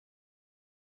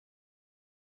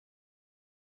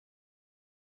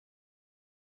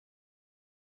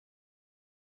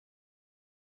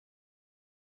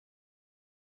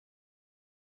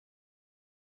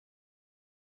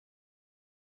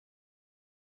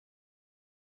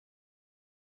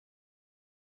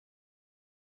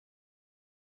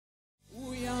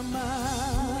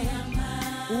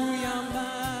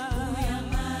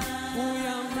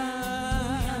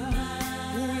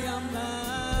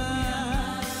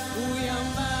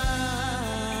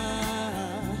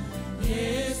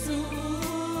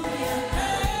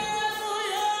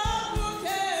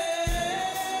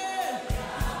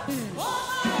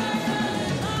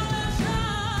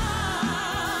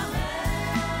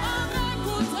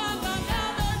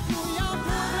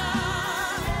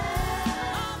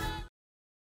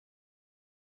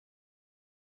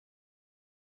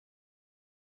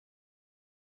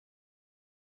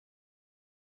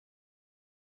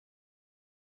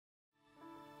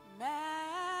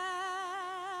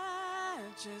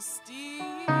Majesty,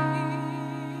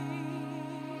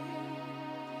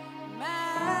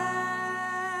 majesty,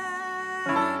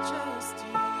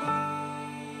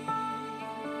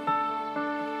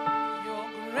 your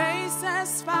grace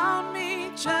has found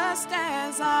me just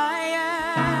as I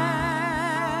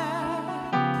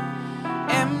am,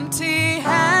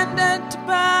 empty-handed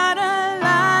but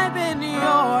alive in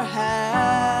your hands.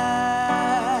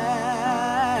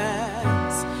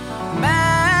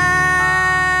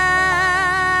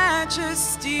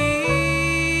 Majesty,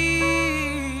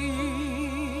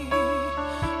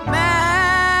 majesty,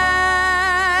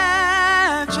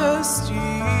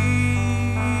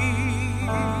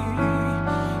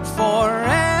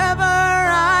 forever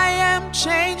I am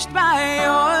changed by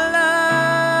your love.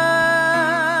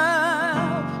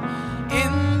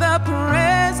 In the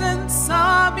presence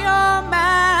of your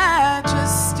majesty,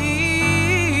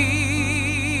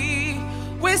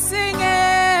 we sing it.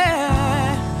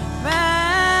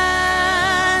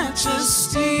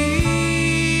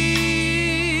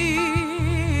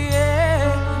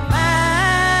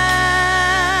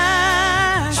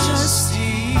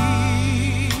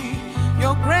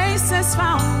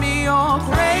 Found me, your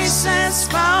grace has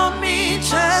found me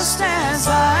just as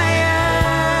I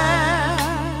am,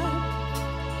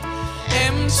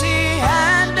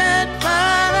 empty-handed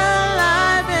but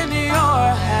alive in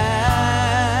your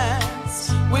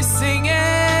hands. We sing it.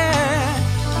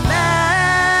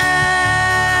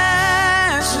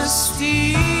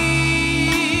 Majesty,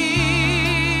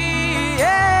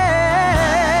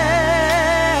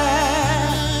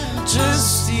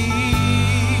 majesty,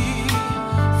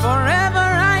 forever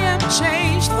I am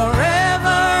changed, forever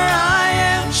I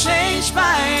am changed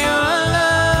by your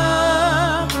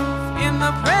love. In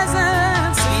the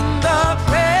presence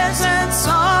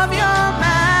of your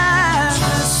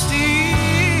majesty.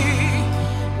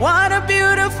 What a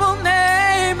beautiful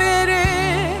name it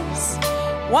is.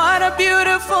 What a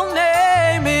beautiful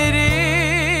name it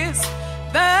is.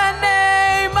 The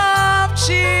name of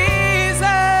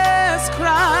Jesus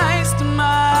Christ,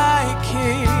 my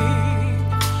King.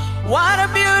 What a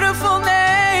beautiful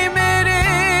name it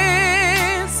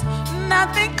is.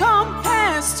 Nothing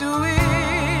compares to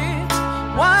it.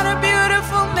 What a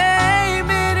beautiful name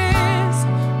it is.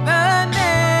 The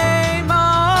name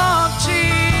of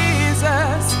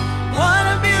Jesus. What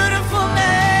a beautiful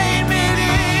name it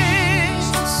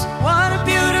is. What a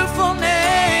beautiful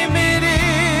name it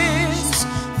is.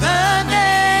 The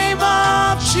name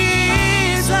of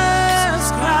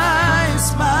Jesus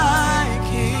Christ, my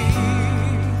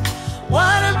King.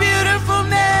 What a beautiful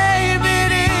name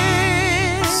it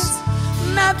is.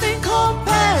 Nothing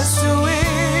compares to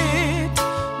it.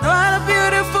 What a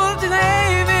beautiful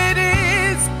name it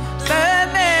is. The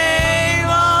name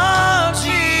of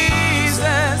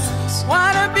Jesus.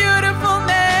 What a beautiful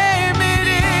name it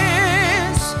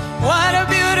is. What a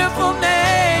beautiful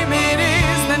name it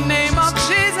is. The name of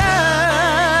Jesus.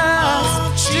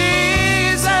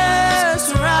 Jesus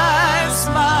Christ,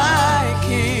 my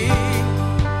King.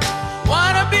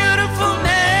 What a beautiful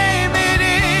name it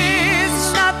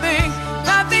is.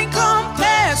 Nothing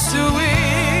compares to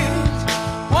it.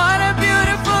 What a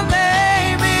beautiful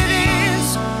name it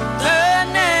is. The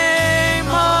name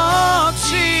of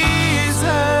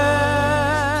Jesus.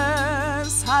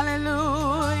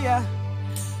 Hallelujah.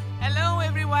 Hello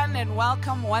everyone and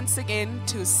welcome once again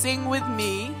to Sing With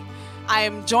Me. I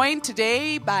am joined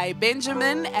today by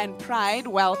Benjamin and Pride.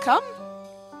 Welcome.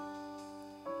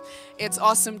 It's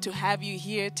awesome to have you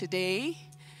here today,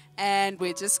 and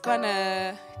we're just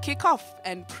gonna kick off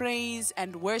and praise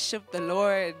and worship the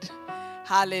Lord.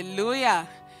 Hallelujah.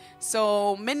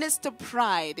 So Minister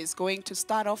Pride is going to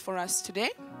start off for us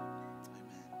today.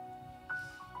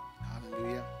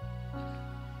 Hallelujah.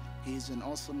 He's an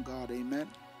awesome God. Amen.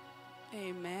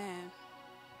 Amen.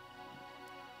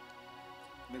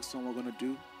 Next song we're going to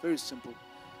do, very simple,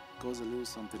 goes a little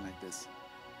something like this.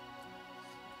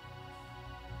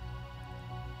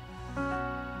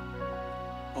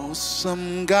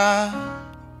 Awesome God,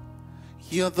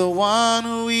 you're the one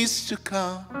who is to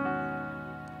come,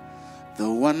 the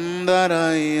one that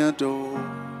I adore,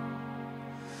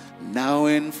 now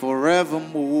and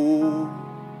forevermore.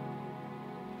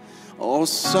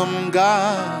 Awesome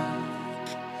God,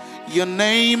 your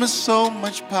name is so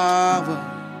much power,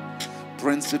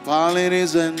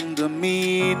 principalities and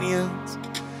dominions,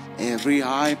 every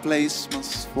high place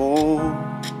must fall.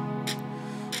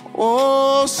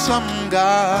 Awesome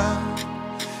God,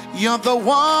 you're the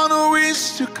one who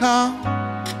is to come,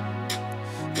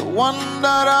 the one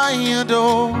that I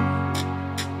adore,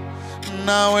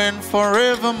 now and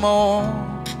forevermore.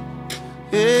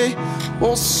 Hey,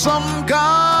 awesome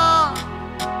God,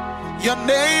 Your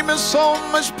name is so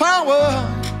much power.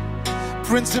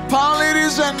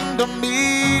 Principalities and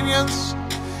dominions,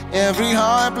 every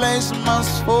high place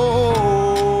must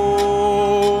fall.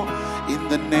 In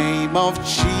the name of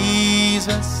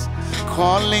Jesus,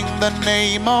 calling the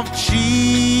name of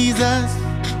Jesus,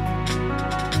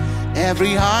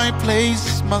 every high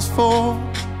place must fall.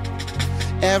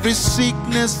 Every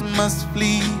sickness must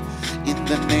flee. In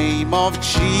the name of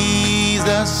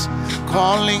Jesus,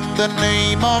 calling the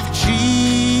name of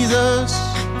Jesus,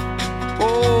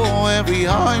 oh, every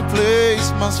high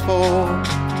place must fall.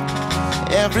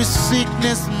 Every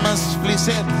sickness must flee.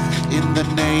 In the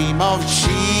name of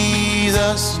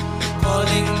Jesus,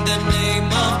 calling the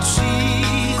name of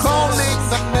Jesus, calling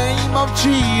the name of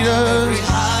Jesus. Every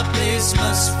high place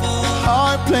must fall.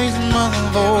 High place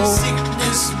must fall. Every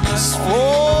sickness must flee.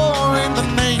 Oh, in the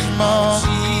name of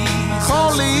Jesus,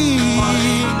 calling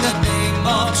the name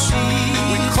of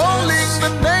Jesus. We're calling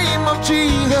the name of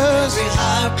Jesus. Every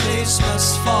high place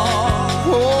must fall.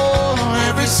 Oh,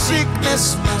 every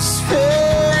sickness must fall.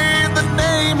 Hey, in the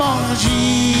name of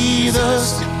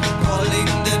Jesus.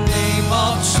 Calling the name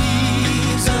of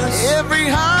Jesus. Every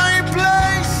high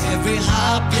place, every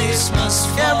high place must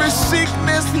fall. Every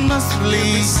sickness must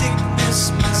flee. Every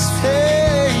sickness must flee.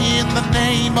 Hey, in the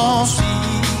name of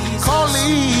Jesus.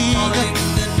 Calling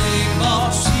the name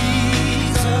of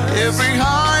Jesus. Every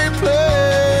high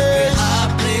place, every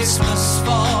high place must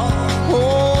fall.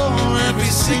 Oh,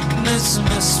 every sickness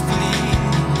must flee.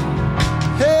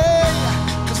 Hey,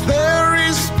 'cause there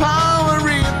is power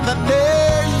in the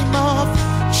name of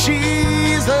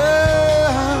Jesus.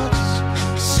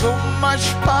 So much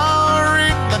power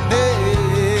in the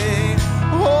name.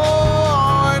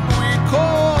 Oh,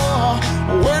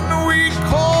 when we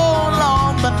call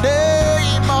on the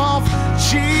name of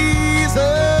Jesus,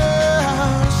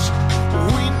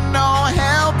 we know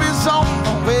help is on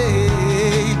the way.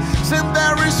 Since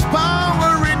there is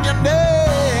power in your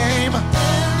name.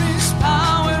 There is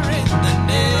power in the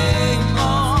name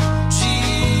of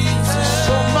Jesus.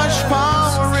 So much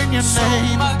power in your So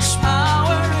name. much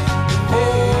power in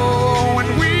Oh, when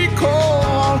we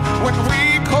call when we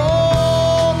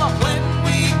call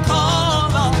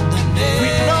on the name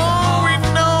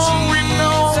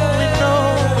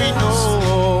we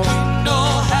know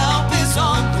help is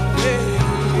on the way.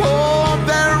 Oh,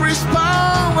 there is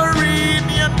power in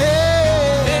your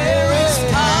name. There is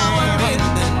power in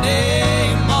the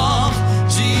name of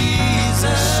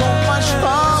Jesus. So much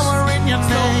power in your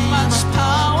So name. much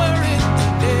power in the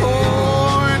name.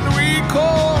 Oh, when we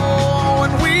call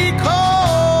When we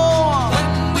call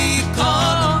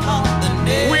on the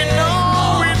name we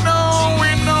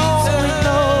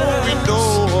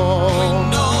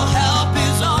know help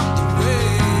is on the way.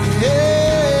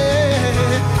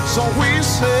 Yeah. So we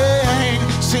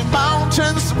sing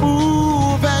mountains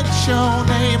move at your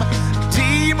name,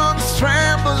 demons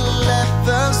tremble at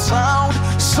the sound.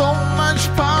 So much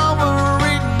power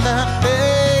in the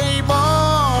name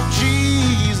of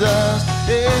Jesus.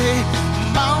 Hey,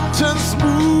 mountains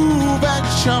move at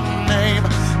your name,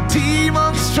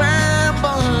 demons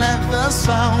tremble at the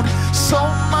sound. So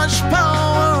much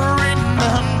power in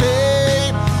the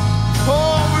name.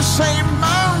 Oh, we say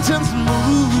mountains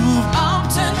move.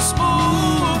 Mountains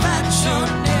move at your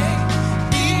name.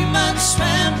 Demons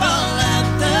tremble at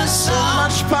the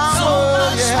sound. much power, So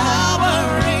much yeah. power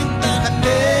in the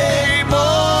Name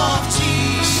of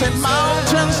Jesus. Say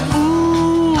mountains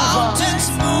move. Mountains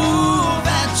move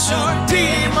at your name.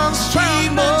 Demons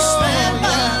tremble,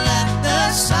 Tremble at the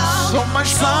sound. So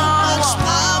much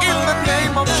power in the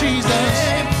name of Jesus.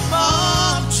 Name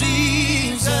of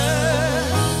Jesus.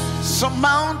 So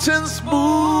mountains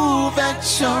move at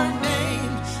your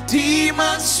name.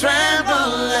 Demons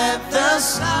tremble at the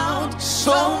sound.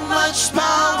 So much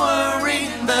power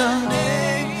in the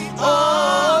name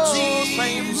of Jesus.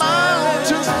 Say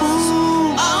mountains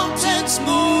move. Mountains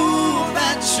move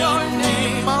at your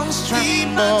name. Demons Demons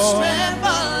tremble.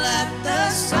 tremble at the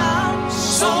sound.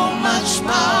 So much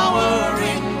power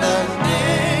in the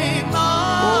name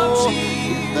of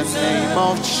In the Jesus. name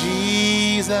of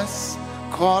Jesus,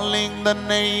 calling the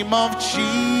name of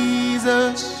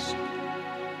Jesus,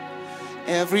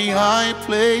 every high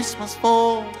place must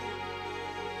fall,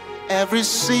 every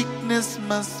sickness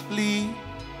must flee.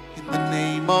 In the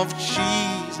name of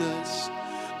Jesus,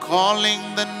 calling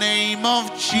the name of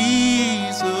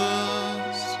Jesus,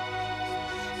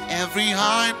 every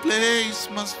high place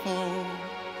must fall,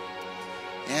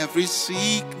 every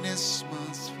sickness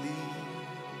must flee.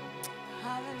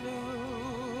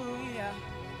 Hallelujah.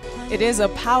 It is a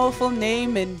powerful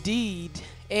name indeed.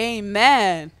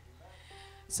 Amen.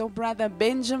 So, Brother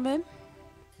Benjamin,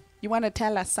 You want to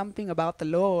tell us something about the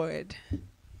Lord?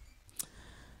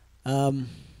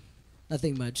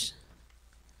 Nothing much.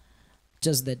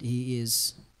 Just that He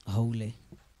is holy.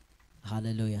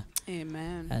 Hallelujah.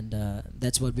 Amen. And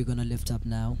that's what we're going to lift up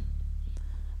now.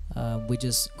 We're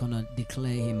just going to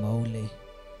declare Him holy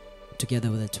together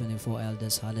with the 24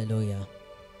 elders. Hallelujah.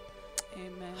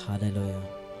 Amen. Hallelujah.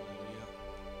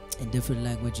 In different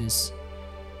languages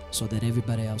so that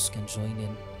everybody else can join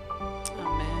in.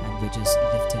 Amen. And we just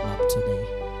lift Him up today.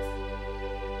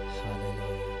 Hallelujah.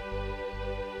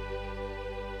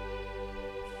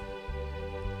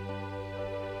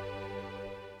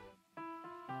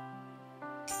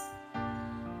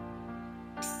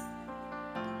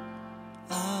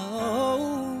 Oh,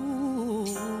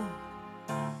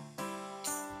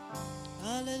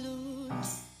 hallelujah.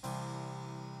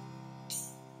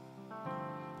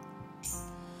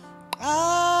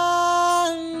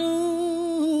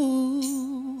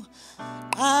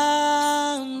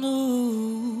 Anu,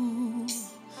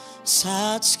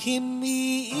 sats kimi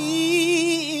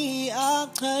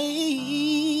akai.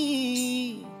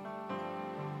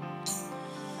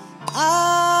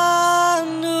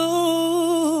 Anu,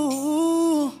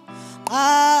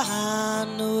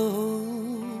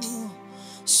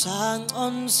 sang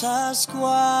on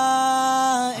saskwa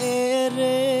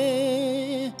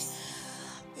ere.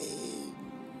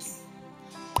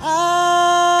 Anu,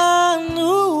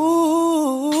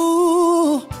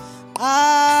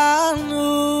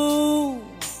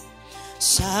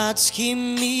 sats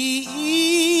kimi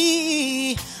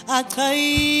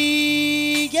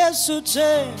akai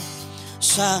Yesute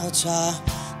sata.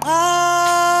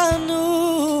 Anu,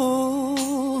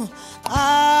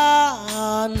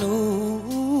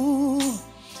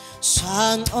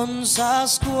 sang on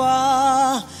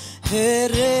saskwa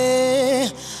here.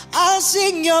 I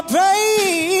sing your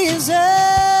praises.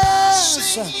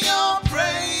 Sing your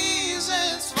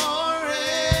praises forever.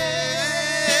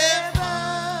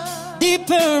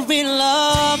 Deeper in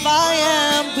love I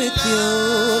am with you,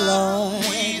 Lord.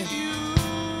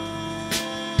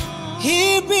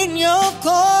 Here in your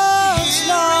courts,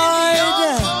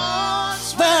 Lord,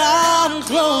 where I'm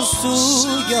close to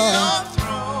your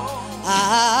throne.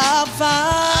 I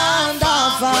found,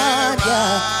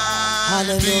 yeah.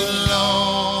 Hallelujah.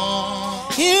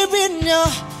 Here in your,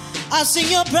 I sing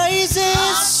your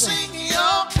praises.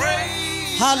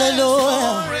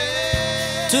 Hallelujah.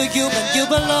 To you and you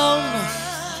alone.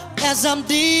 As I'm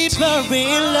deeper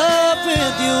in love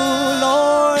with you,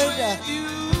 Lord.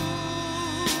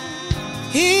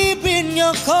 Here in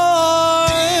your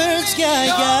courts, yeah,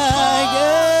 yeah,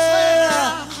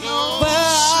 yeah. Where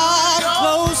I'm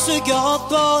close to your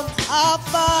throne, I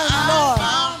find, Lord.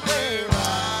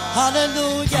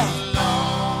 Hallelujah.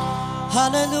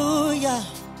 Hallelujah.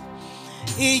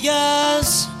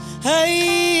 Yes,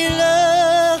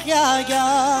 heilig, ja, ja,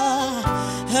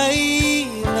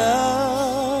 heilig.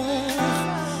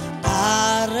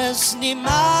 Daar is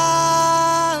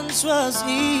niemand zoals U.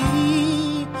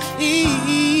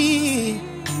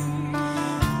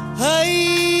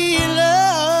 Heilig,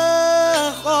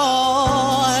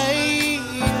 oh,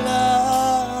 heilig.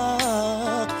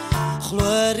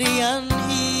 Glorie aan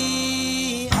U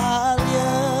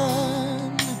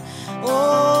alleen.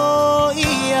 Oh,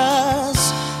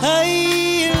 yes,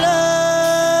 heilig,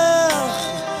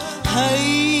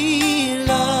 heilig.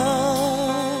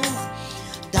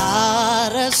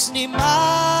 Daar is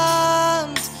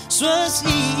niemand zoals U.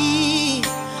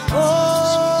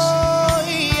 Oh,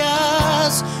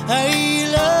 yes,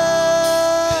 heilig.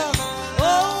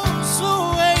 Oh,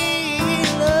 so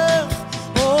heilig.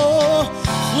 Oh,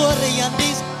 glorie aan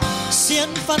die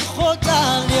Seun van God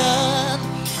alleen.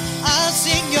 I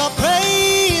sing your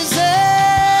praises.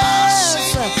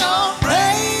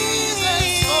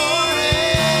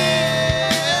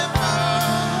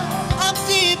 I'm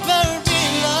deeper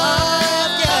in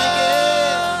love, yeah,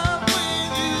 yeah.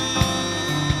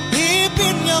 Deep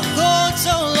in your courts,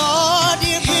 oh Lord,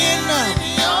 deep in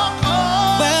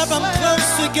where I'm close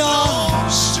to God,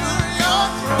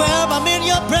 where I'm in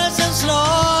your presence, Lord,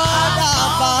 I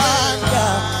find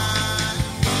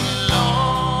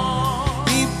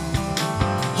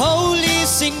holy,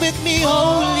 sing with me,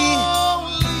 holy.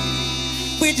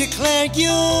 We declare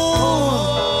you.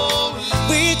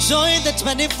 We join the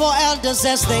 24 elders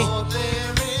as they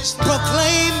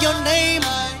proclaim your name.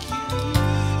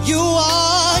 You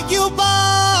are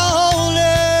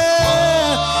holy.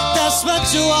 That's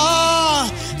what you are.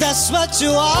 That's what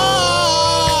you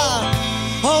are.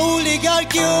 Holy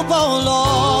God, you, oh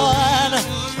Lord.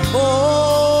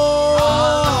 Oh,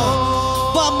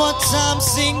 one more time,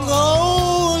 sing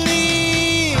holy.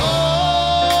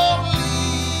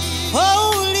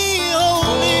 Holy,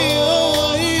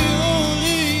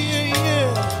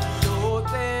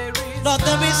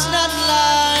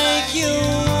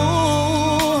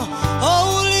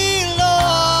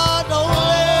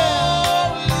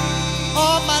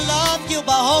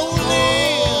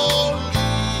 holy.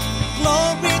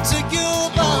 Glory to you,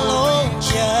 my Lord,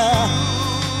 yeah.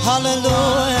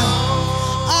 Hallelujah.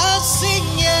 I sing,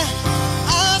 yeah.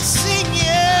 I sing,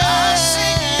 yeah. I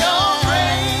sing your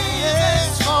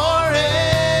praises forever.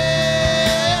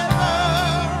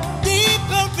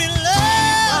 Deeper in love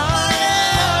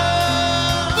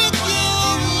with you,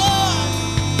 Lord.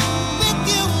 With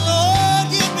you, Lord.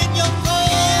 Here in your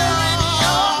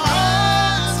arms.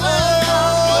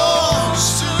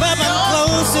 Where I'm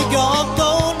close to your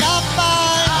throne, I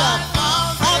find,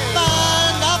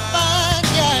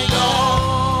 yeah, yeah.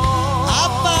 I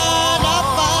find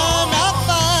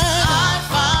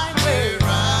where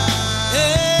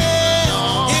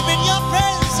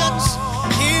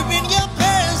here in your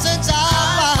presence, I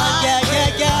find, yeah, yeah,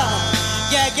 yeah,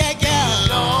 yeah, yeah, yeah.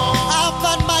 I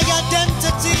find my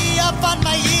identity, I find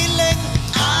my healing,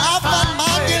 I find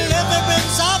my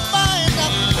deliverance, I find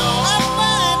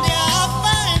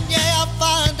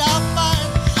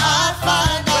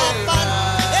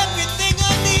everything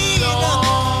I need,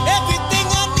 everything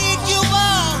I need. You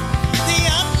are the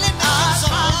unlimited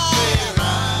supply.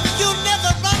 You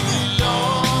never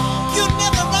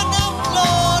run out,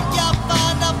 Lord. Yeah, I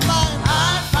find.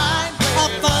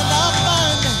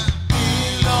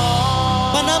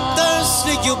 When I'm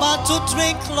thirsty, you want to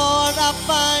drink, Lord. I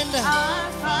find.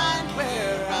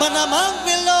 When I'm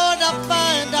hungry, Lord, I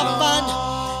find.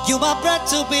 You are bread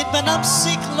to eat. When I'm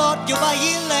sick, Lord, you are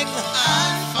healing.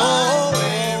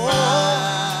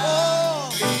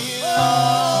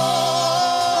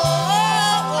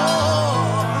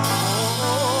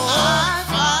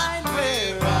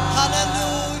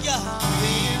 Hallelujah.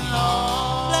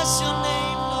 Bless your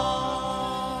name, Lord.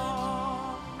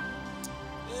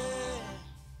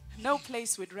 No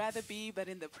place would rather be but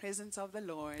in the presence of the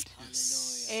Lord.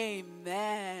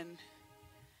 Amen.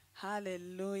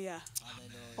 Hallelujah.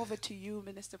 Over to you,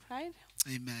 Minister Pride.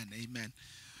 Amen. Amen.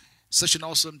 Such an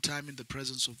awesome time in the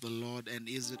presence of the Lord, and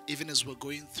even as we're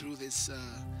going through this,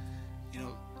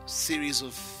 series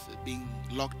of being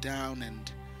locked down,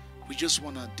 and we just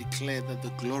want to declare that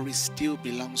the glory still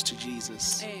belongs to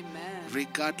Jesus. Amen.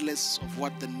 Regardless of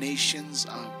what the nations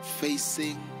are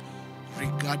facing,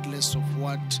 regardless of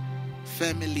what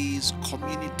families,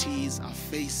 communities are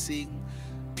facing,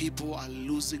 people are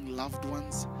losing loved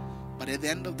ones. But at the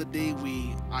end of the day,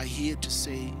 we are here to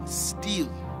say, still,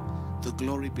 the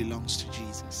glory belongs to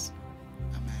Jesus.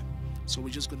 Amen. So we're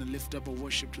just going to lift up a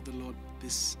worship to the Lord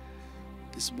this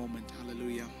moment.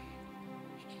 Hallelujah.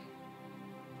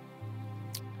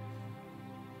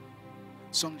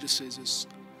 Song just says this.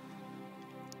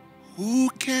 Who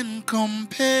can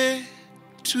compare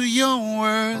to your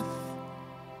worth?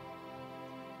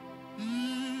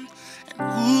 And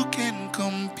who can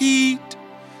compete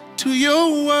to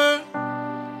your worth?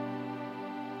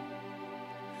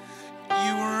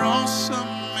 You are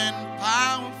awesome and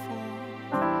powerful,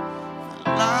 the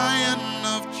Lion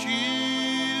of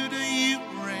Judah, you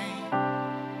reign.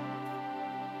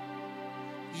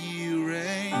 You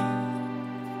reign.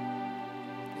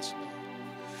 Yes, Lord.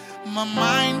 My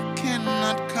mind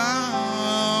cannot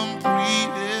comprehend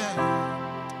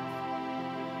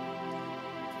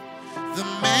the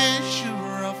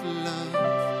measure of love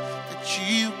that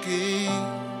you gave.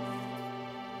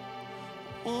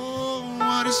 Oh,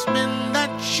 what it's meant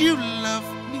that you love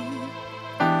me,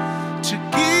 to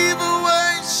give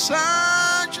away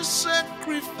such a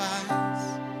sacrifice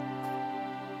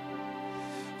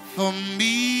for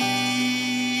me.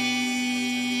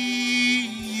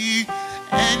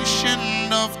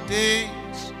 Ancient of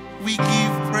days, we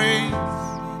give praise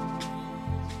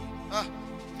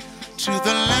to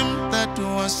the Lamb that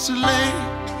was slain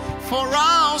for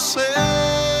our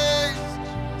sins.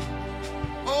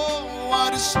 Oh,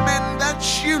 what is meant that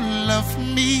you love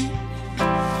me,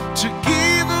 to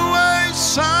give away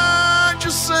such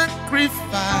a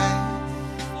sacrifice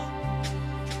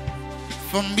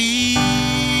for me.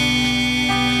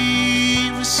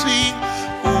 We sing,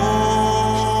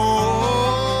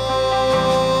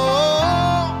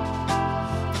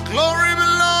 glory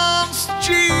belongs to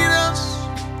Jesus.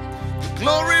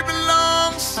 Glory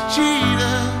belongs to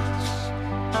Jesus.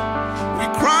 We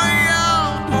cry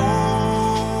out, oh,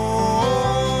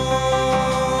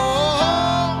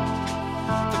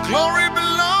 the glory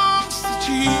belongs to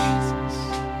Jesus.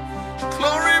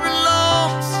 Glory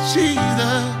belongs to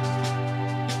Jesus.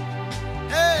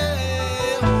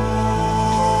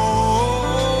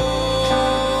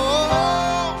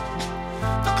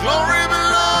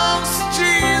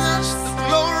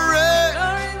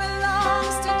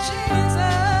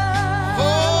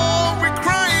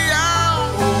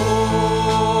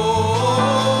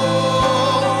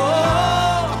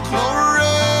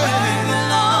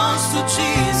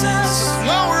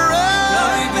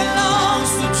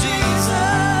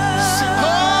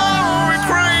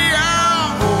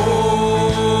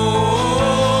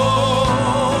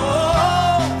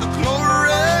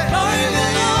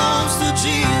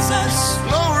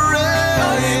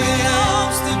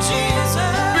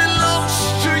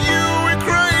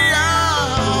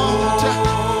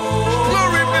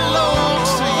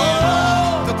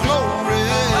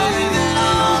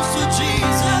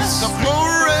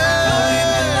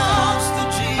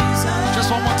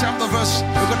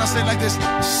 like this.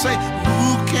 Say, who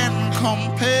can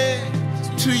compare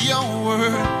to your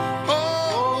word?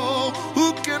 Oh,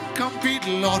 who can compete,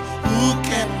 Lord? Who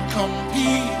can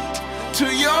compete to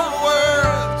your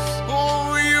word?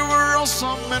 Oh, you were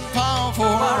awesome and powerful,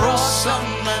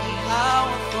 awesome and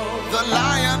powerful. The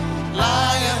Lion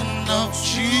of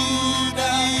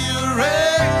Judah, you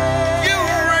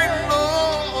reign,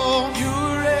 Lord. You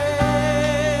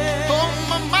reign. Oh,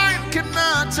 my mind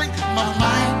cannot take, my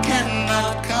mind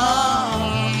cannot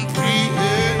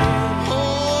comprehend.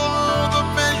 Oh, the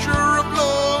measure of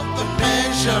love, the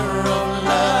measure of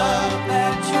love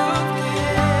that you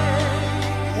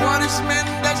give. What is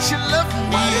meant that you love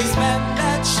me? What is meant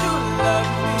that you love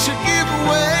me? To give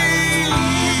away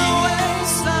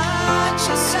such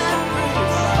a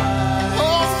sacrifice.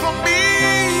 Oh, for me,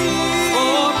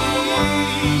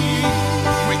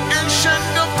 we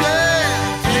ancient of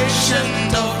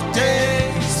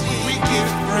days, we give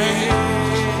praise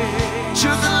to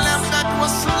the Lamb that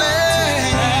was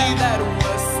slain,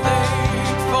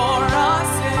 for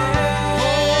us.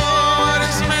 Oh, what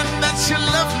is meant that you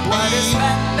love me? What is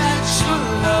meant that you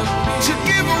love me? To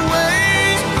give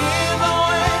away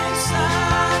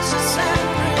such a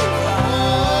sacrifice.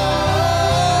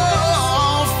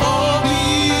 Oh, for me.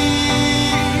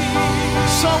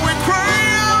 So we cry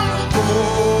out, oh,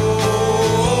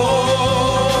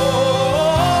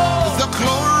 the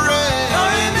glory.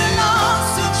 Glory belongs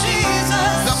to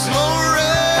Jesus. The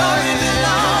glory. Glory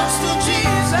belongs to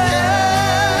Jesus.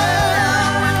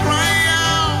 Yeah, we cry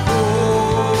out, oh,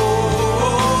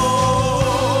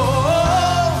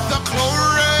 the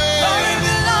glory. Glory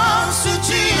belongs to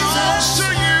Jesus. Belongs to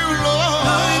you, Lord.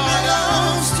 Glory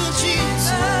belongs to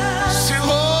Jesus. So,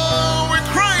 oh, we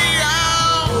cry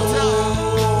out, oh,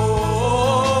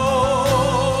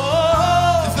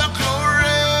 the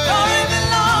glory. Glory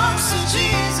belongs to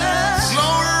Jesus.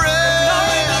 Glory.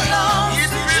 Glory belongs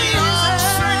to Jesus.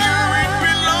 To you. It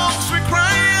belongs. We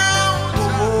cry out,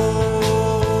 oh,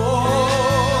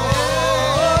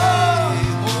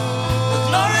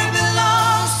 glory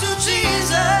belongs to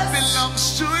Jesus. Belongs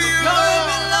to you, Glory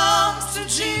belongs to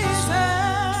Jesus.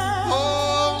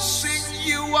 Oh, sing,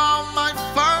 you are my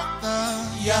Father,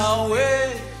 Yahweh.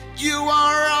 You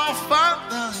are our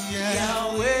Father, yeah.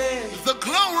 Yahweh. The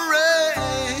glory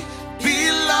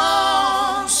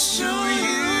belongs to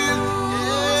you.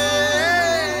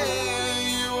 Yeah.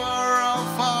 You are our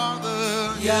Father,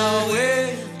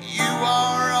 Yahweh. You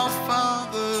are our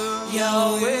Father,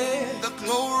 Yahweh. The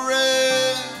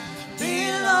glory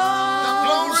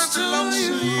belongs to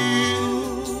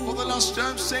you. For the last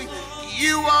time, say,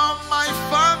 you are my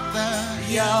Father,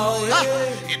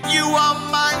 Yahweh. And you are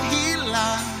my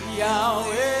healer,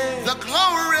 Yahweh. The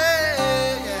glory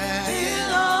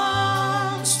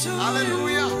belongs to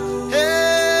Hallelujah. You.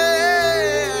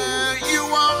 Hey, you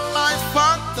are my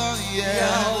Father,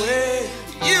 Yahweh.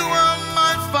 You are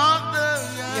my Father,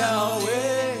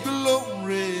 Yahweh.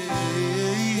 Glory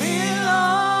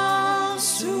belongs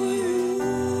to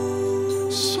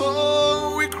you. So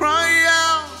we cry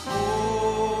out,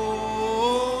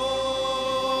 oh,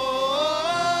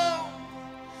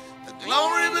 the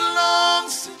glory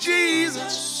belongs to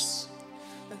Jesus.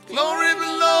 The glory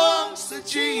belongs to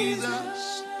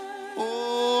Jesus.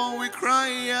 Oh, we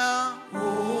cry out,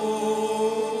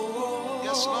 oh,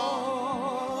 yes,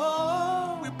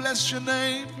 Lord. We bless your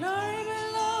name. Glory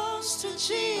belongs to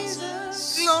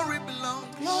Jesus. Glory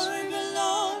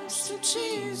belongs to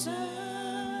Jesus.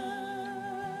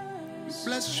 We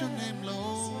bless your name,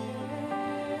 Lord.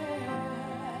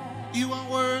 You are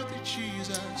worthy,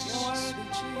 Jesus.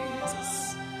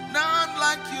 None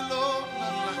like you, Lord.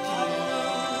 None like you, Lord.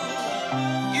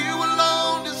 You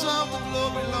alone deserve the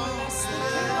glory, Lord.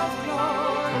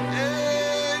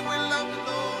 Hey, we love you,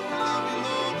 Lord. We love you,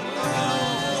 Lord. We love you,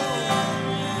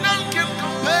 Lord. None can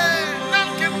compare.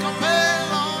 None can compare,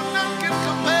 Lord. None can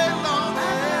compare, Lord.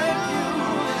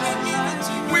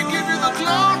 We give you the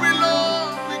glory,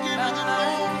 Lord. We give you the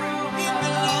glory.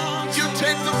 You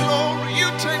take the glory. You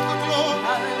take the glory.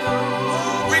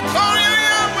 We call you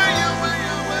Yahweh, Yahweh,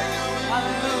 Yahweh, Yahweh.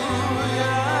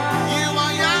 You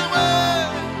are Yahweh.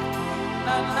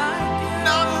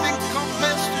 Nothing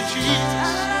compares to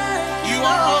Jesus. You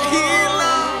are our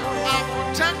healer, our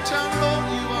protector, Lord.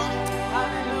 You are.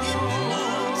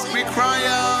 We cry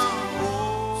out,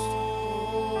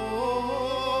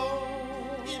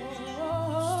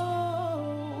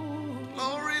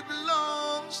 glory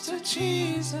belongs to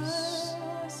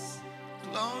Jesus.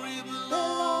 Glory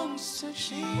belongs to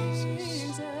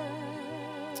Jesus.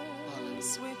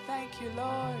 We thank you,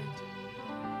 Lord.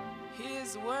 He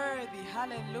is worthy.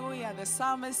 Hallelujah. The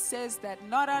psalmist says that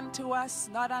not unto us,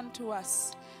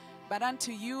 But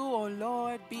unto you, O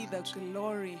Lord, be the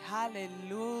glory.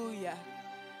 Hallelujah.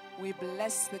 We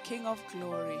bless the King of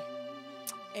glory.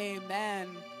 Amen.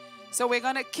 So we're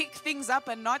going to kick things up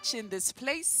a notch in this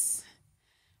place.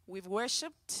 We've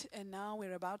worshipped, and now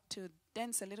we're about to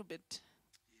dance a little bit.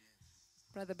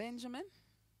 Brother Benjamin.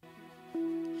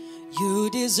 You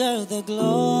deserve the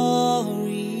glory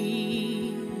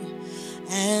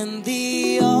and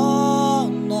the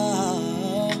honor.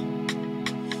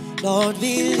 Lord,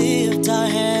 we lift our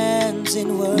hands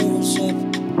in worship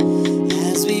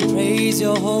as we praise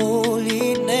your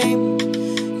holy name.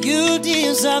 You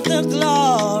deserve the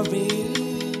glory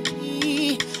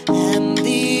and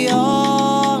the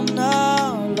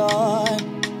honor, Lord.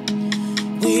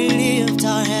 We lift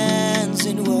our hands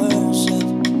in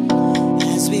worship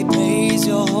as we praise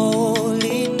your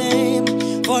holy name.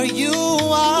 For you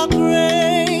are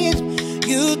great,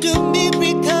 you do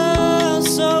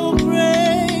miracles so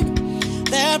great.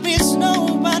 There is no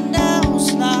one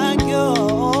else like you.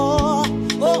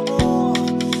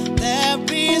 There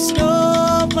is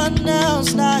no one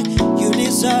else like you.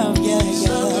 Deserve,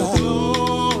 the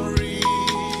glory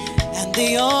and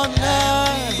the honor.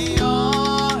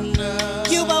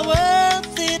 You are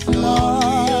worth it, Lord.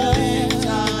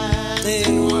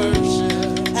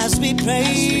 As we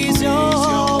praise your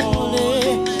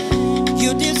holy,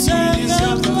 you deserve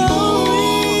the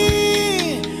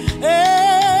glory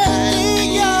and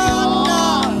the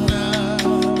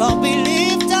honor. Lord, we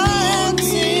lift our hands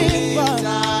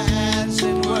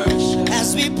in worship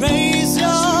as we praise your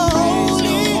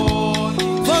holy.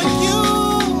 For you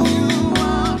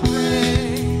are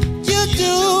great. You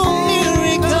do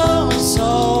miracles so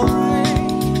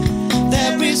great.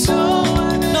 There is no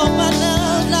one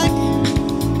else like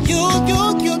you,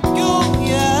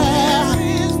 yeah.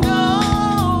 There is no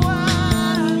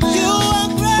one. You are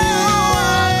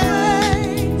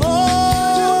great.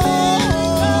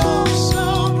 Oh, so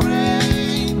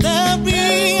great. There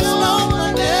is no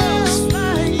one else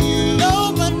like you.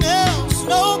 No one else,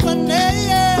 no one else.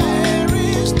 There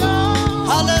is no.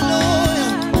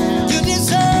 Hallelujah. You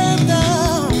deserve the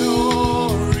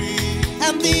glory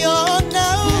and the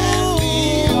honor.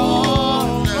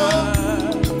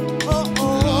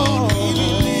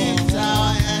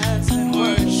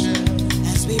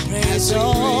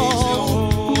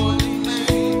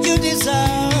 You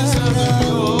deserve the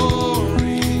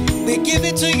glory. We give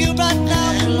it to you right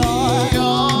now, Lord.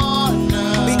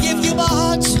 We give you our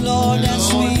hearts, Lord,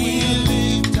 as we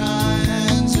lift our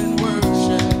hands in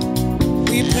worship.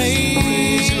 We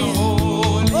praise your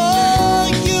holy name.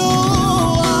 Oh, you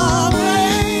are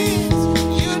great.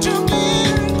 You do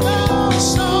miracles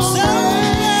so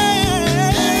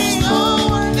great. There is no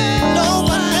one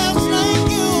else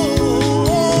like you.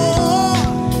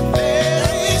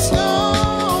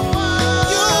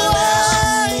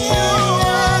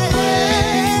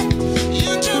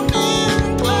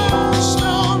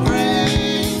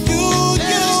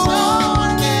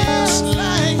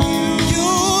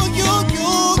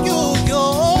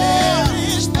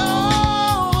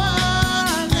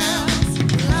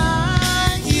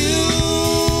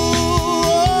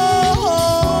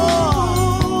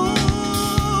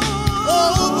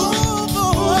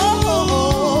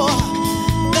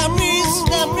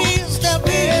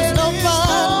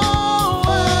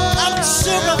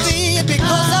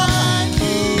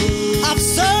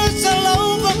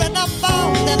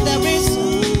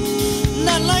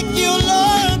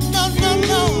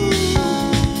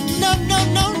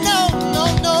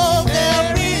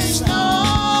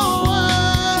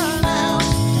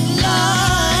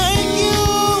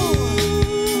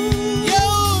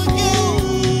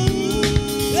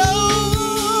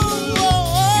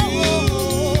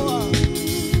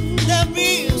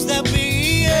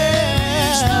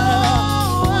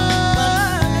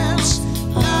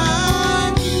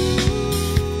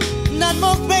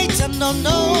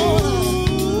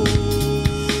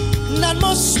 Not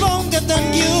more stronger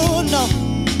than you, no.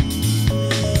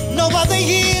 No other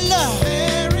healer.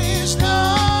 There is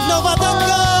no other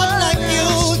God like you,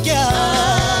 yeah.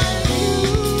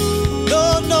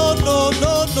 No, no, no,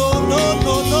 no, no, no,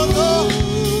 no, no, no.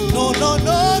 No, no,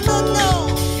 no, no, no.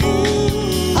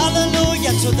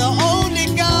 Hallelujah to the only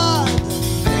God.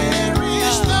 There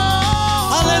is no.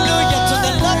 Hallelujah to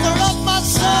the lover of my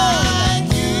soul.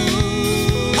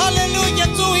 Hallelujah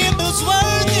to him who's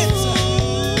worthy.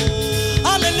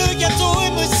 Hallelujah to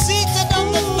him who's seated on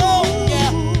the throne.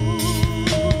 Yeah.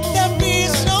 There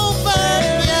is nobody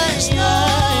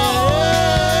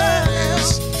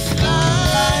else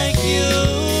like you.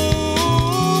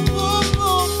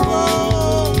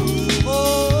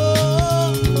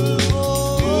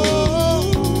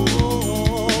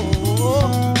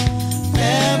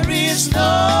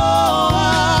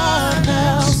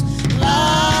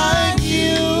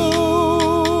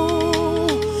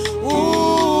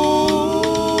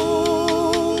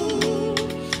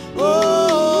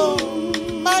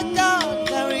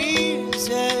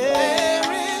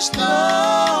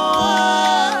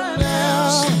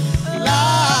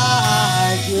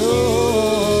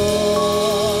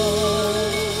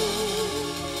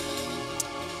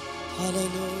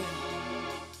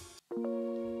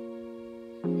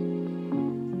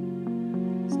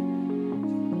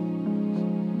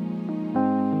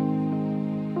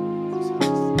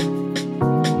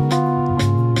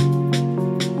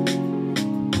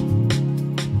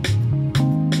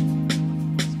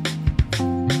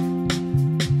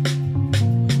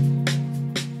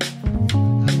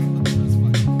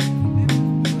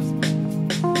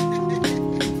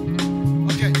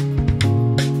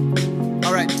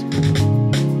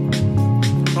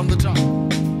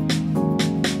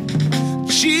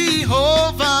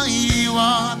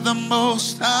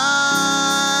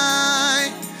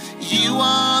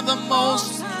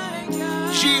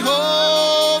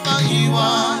 Jehovah, you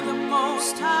are. the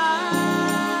Most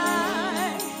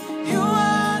High. You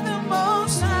are the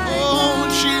Most High. Oh,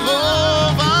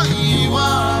 Jehovah, you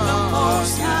are. The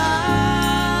Most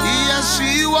High. Yes,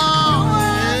 you are.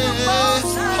 the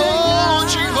Most High. Oh,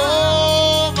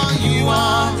 Jehovah, you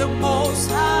are. The Most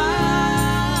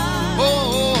High.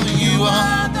 Oh, you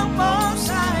are. The Most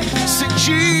High. Sing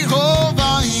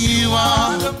Jehovah, you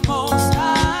are. The Most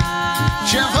High.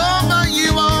 Jehovah,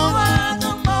 you are.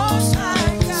 The Most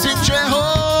High. Sing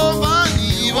Jehovah,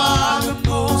 you are. The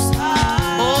Most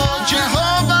High. Oh,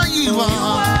 Jehovah, you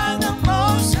are. The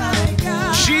Most High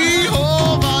God.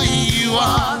 Jehovah, you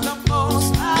are. The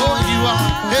Most High. Oh, you are.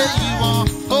 Hey, you are.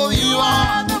 Oh, you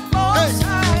are. The Most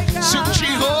High God. Sing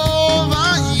Jehovah,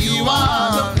 you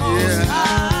are.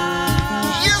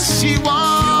 High. Yes, you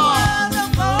are. The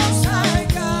Most High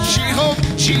God. Jehovah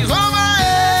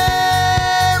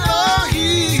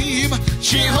Elohim.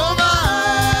 Jehovah.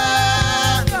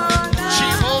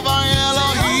 Jehovah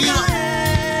Elohim.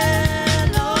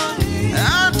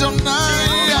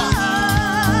 Adonai.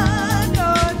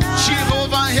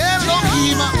 Jehovah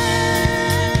Elohim.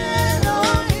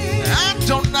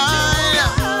 Adonai.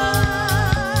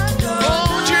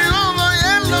 Oh, Jehovah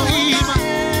Elohim.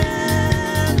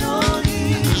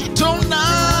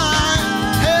 Adonai.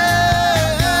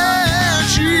 Hey,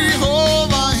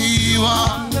 Jehovah, you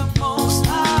are. The Most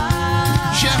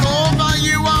High. Jehovah,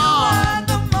 you are.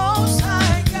 The Most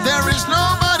High God. There is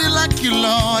nobody like you,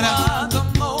 Lord. The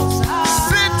Most High.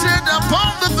 Seated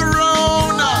upon the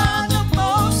throne. The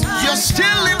Most High. You're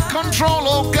still in control,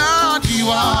 oh God, you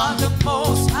are. The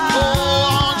Most High. Oh,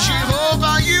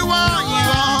 Jehovah, you are, you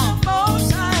are. The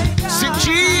Most High God. Sing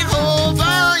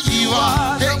Jehovah, you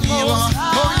are. Hey, you are.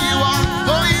 Oh, you are.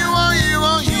 Oh, you are, you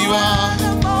are, you are. The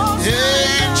Most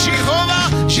Hey, Jehovah,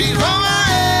 Jehovah,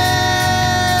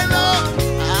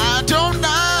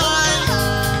 Adonai.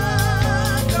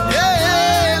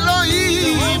 Hey,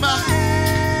 Elohim.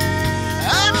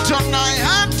 Adonai,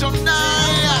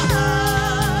 Adonai.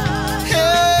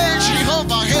 Hey,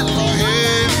 Jehovah,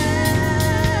 Elohim.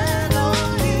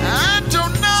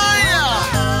 Adonai.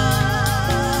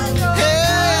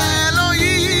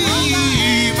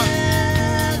 Elohim.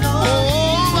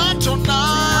 Oh,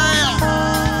 Adonai.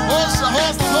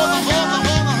 Hold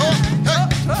on. Hey.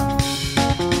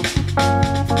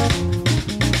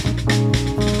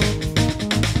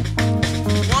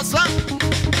 What's up?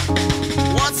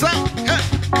 What's up? Hey.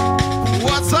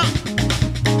 What's up?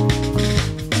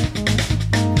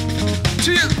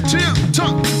 Chill,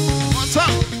 talk. What's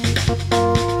up?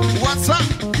 What's up?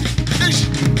 Ish.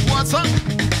 What's up?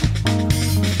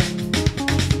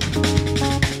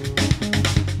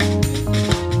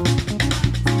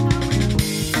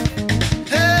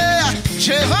 Hey,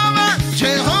 Jehovah,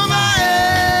 Jehovah,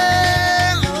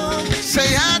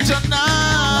 say Adonai.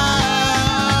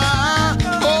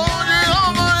 Oh,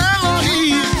 Jehovah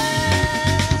Elohim,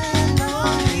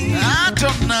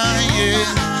 Adonai,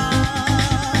 yeah.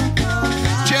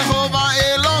 Jehovah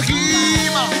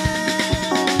Elohim,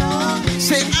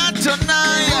 say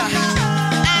Adonai,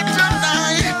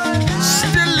 Adonai,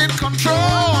 still in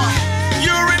control.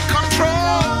 You're in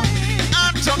control,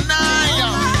 Adonai.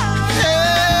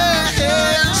 Hey,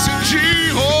 sing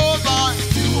Jehovah.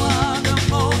 You are the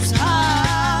Most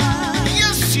High.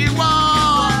 Yes, you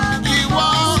are. You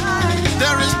are.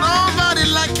 There is nobody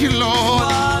like you, Lord.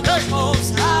 The Hey,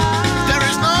 Most High. there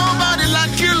is nobody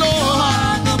like you,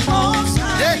 Lord. The Most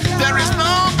High. Hey, there is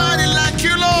nobody like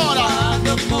you, Lord.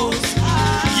 The Most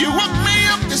High. You woke me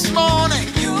up this morning,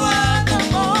 You are the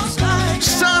Most High.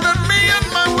 started me on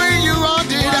my way. You all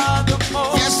did. The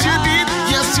Most Yes, you did.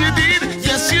 Yes, you did.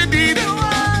 Yes, you did. You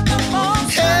are the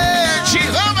Most Hey,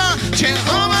 Jehovah,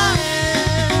 Jehovah,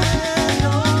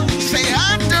 say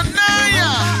Adonai.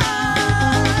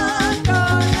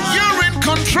 You're in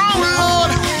control,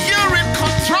 Lord. You're in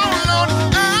control, Lord.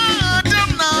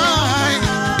 Adonai.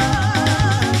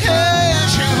 Hey,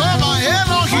 Jehovah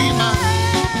Elohim,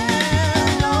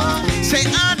 say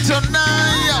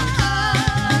Adonai.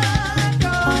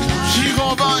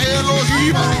 Jehovah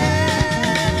Elohim,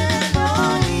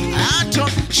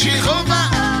 Adon Jehovah.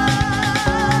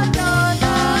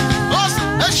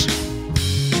 Awesome. Ish.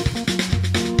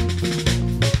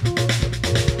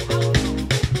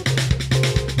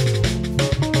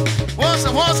 What's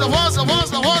up?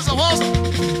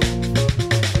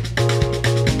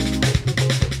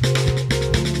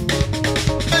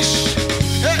 Ish.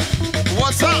 Hey,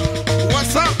 what's up?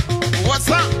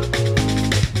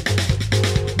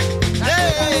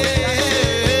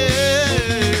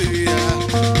 Hey.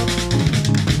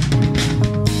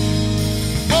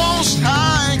 Most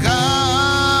High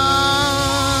God.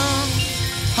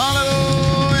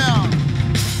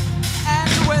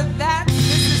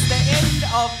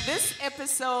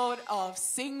 episode of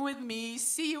Sing With Me.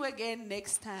 See you again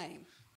next time.